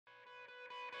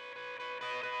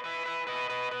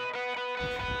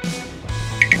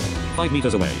5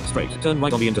 meters away, straight. Turn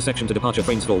right on the intersection to departure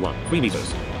train stall 1. 3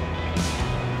 meters.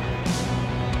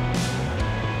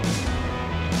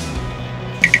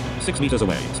 Six meters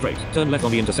away, straight. Turn left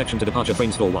on the intersection to departure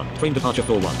train stall 1. Train departure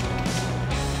floor 1.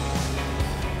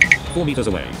 4 meters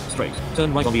away, straight.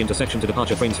 Turn right on the intersection to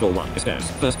departure train stall 1.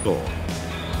 Stairs, first floor.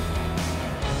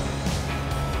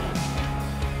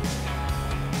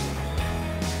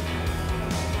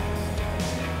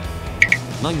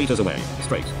 9 meters away,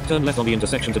 straight. Turn left on the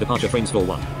intersection to departure train stall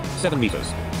 1. 7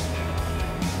 meters.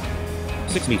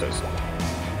 6 meters.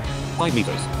 5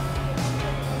 meters.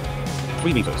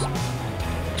 3 meters.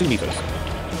 2 meters.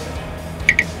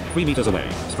 3 meters away,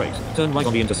 straight. Turn right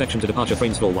on the intersection to departure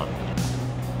train stall 1.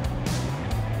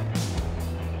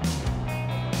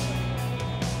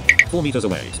 4 meters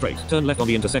away, straight. Turn left on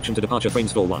the intersection to departure train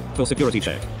stall 1. For security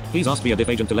check. Please ask the ADIF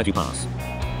agent to let you pass.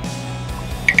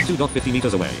 2.50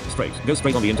 meters away, straight. Go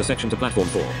straight on the intersection to platform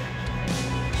 4.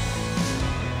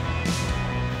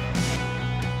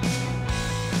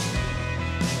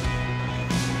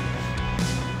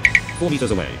 4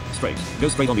 meters away, straight. Go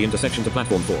straight on the intersection to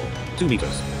platform 4. 2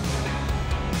 meters.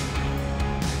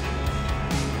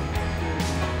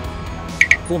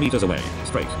 4 meters away,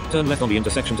 straight. Turn left on the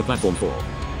intersection to platform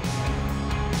 4.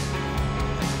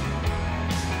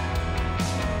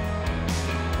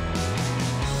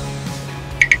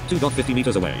 2.50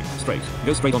 meters away, straight.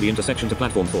 Go straight on the intersection to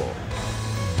platform 4.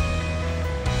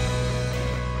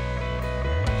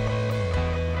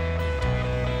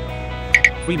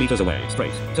 3 meters away,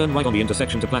 straight. Turn right on the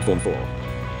intersection to platform 4.